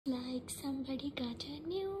Like somebody got a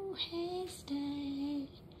new hairstyle.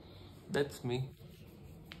 That's me.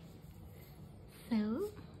 So,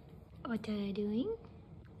 what are you doing?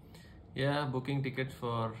 Yeah, booking tickets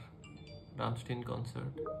for Rammstein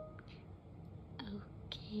concert.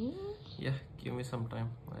 Okay. Yeah, give me some time.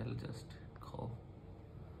 I'll just call.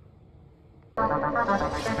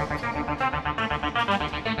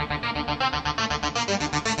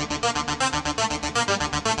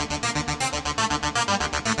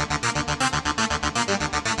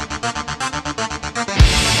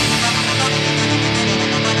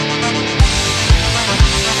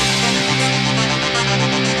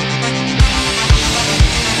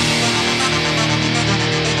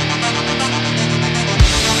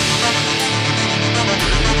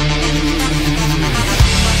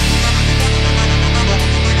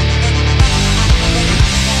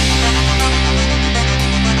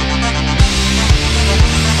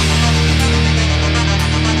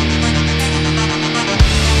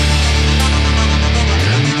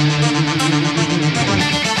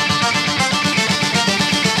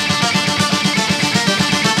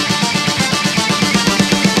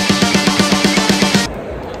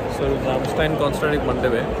 Rammstein concert is Monday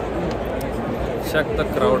way. Check the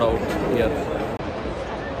crowd out here.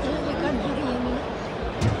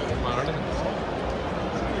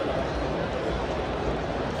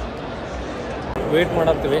 Wait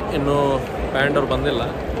ಮಾಡತ್ತೀವಿ ಇನ್ನೂ ಬ್ಯಾಂಡ್ ಅವ್ರು ಬಂದಿಲ್ಲ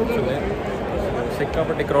ಆ್ಯಕ್ಚುಲಿ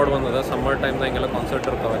ಸಿಕ್ಕಾಪಟ್ಟಿ ಕ್ರೌಡ್ ಬಂದಿದೆ ಸಮ್ಮರ್ ಟೈಮ್ದಾಗ ಹಿಂಗೆಲ್ಲ ಕಾನ್ಸರ್ಟ್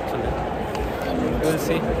ಇರ್ತಾವೆ actually will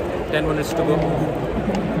see 10 minutes to go.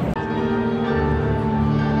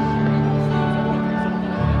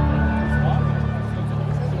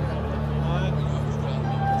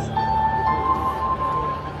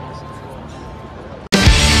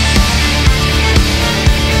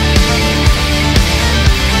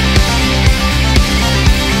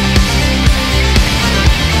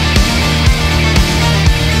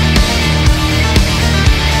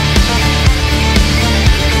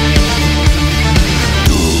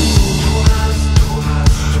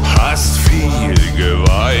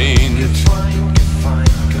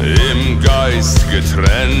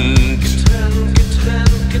 Getrennt,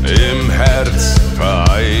 im Herz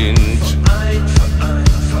vereint.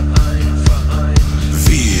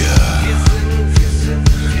 Wir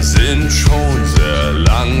sind schon sehr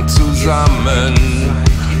lang zusammen,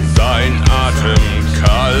 dein Atem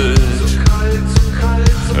kalt,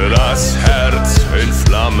 das Herz in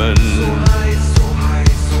Flammen.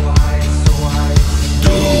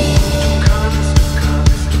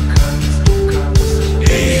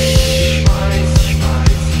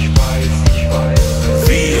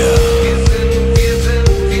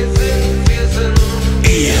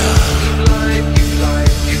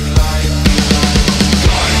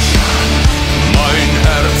 Mein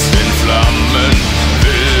Herz in Flammen.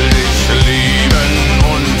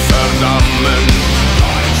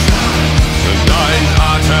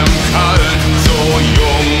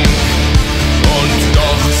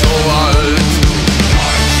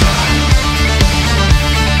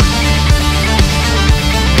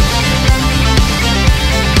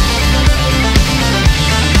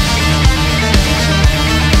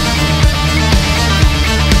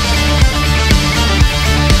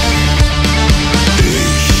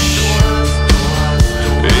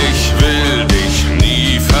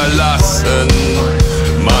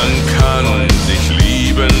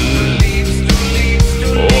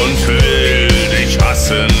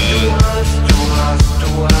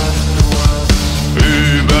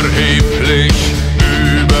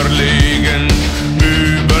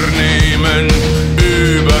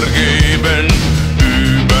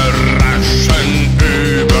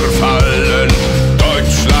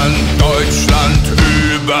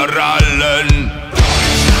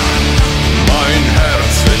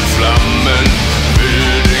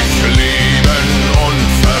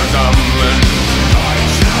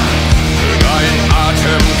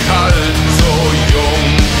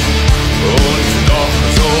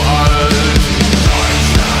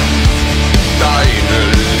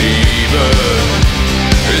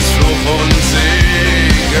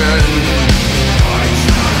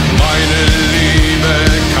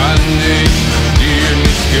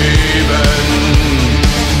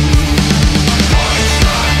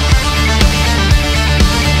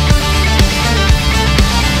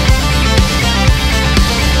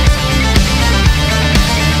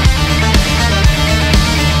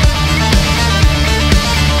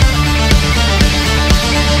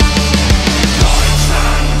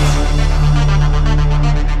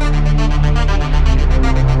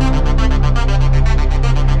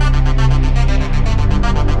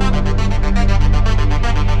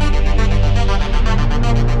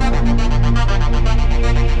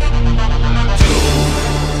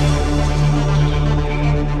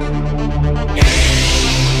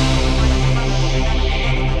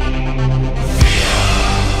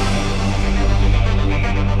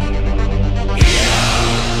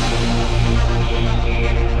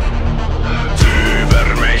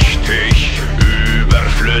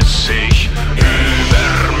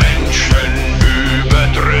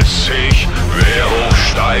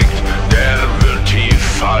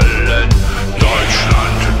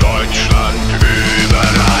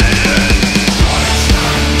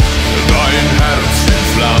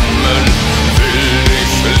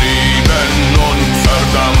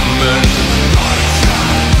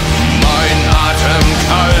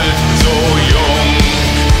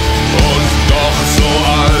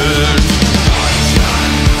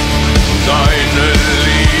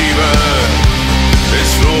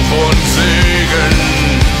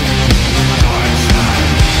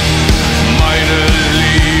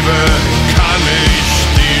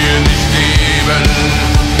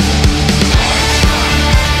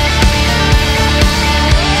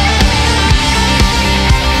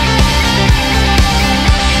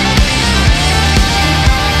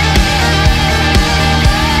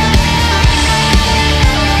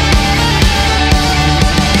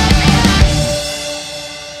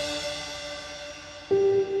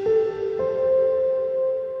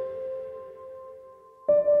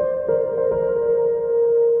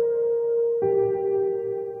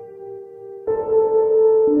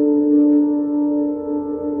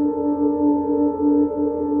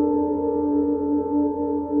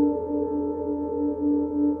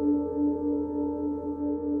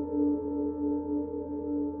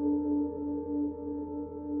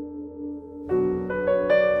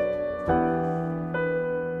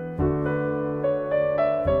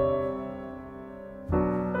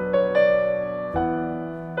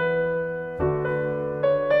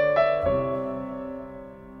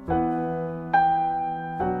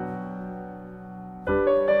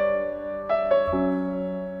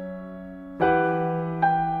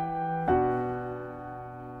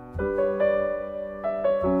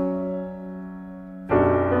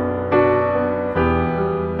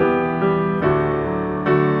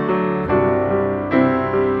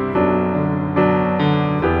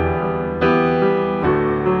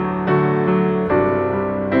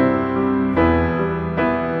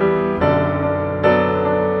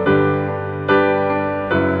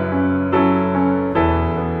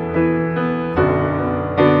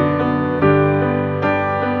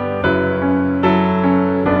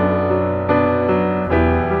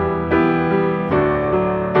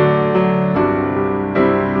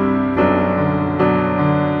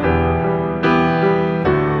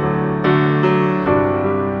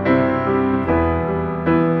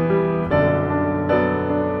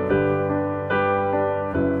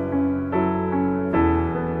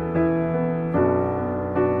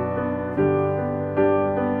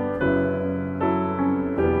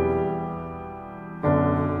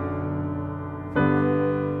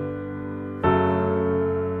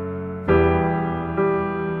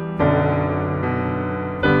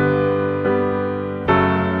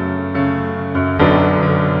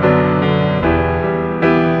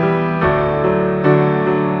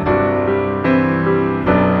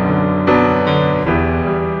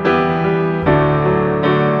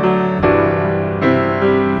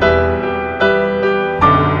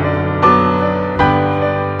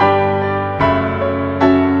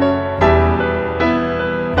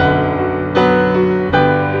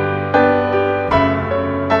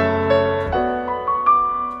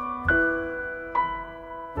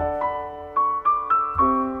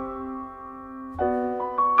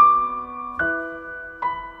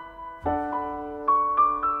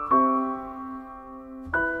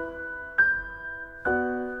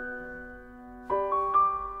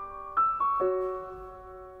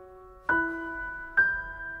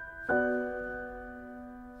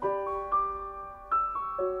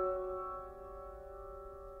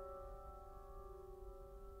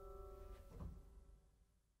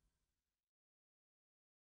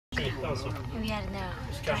 We are in the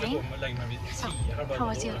train. So, how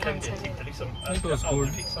was your concert? It was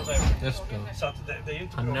good. Just 12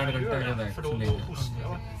 ಗಂಟೆ actually.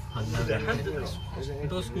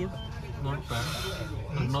 It was good. Not bad.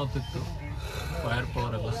 Annavutittu. Fire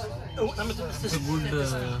power ಎಲ್ಲ. It's a good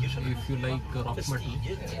if you like rock metal.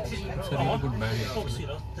 It's a really good band.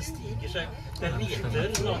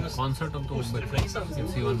 Concert ಅಂತೂ ಹೋಗ್ಬೇಕು.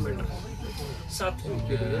 It's even better.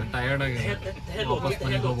 Tired ಆಗಿದೆ ವಾಪಸ್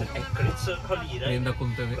ಮನೆಗೆ ಹೋಗ್ಬೇಕು ಟ್ರೈನ್ದಾಗ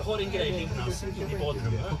ಕುಂತೇವೆ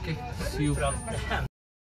ಓಕೆ ಸಿ ಯು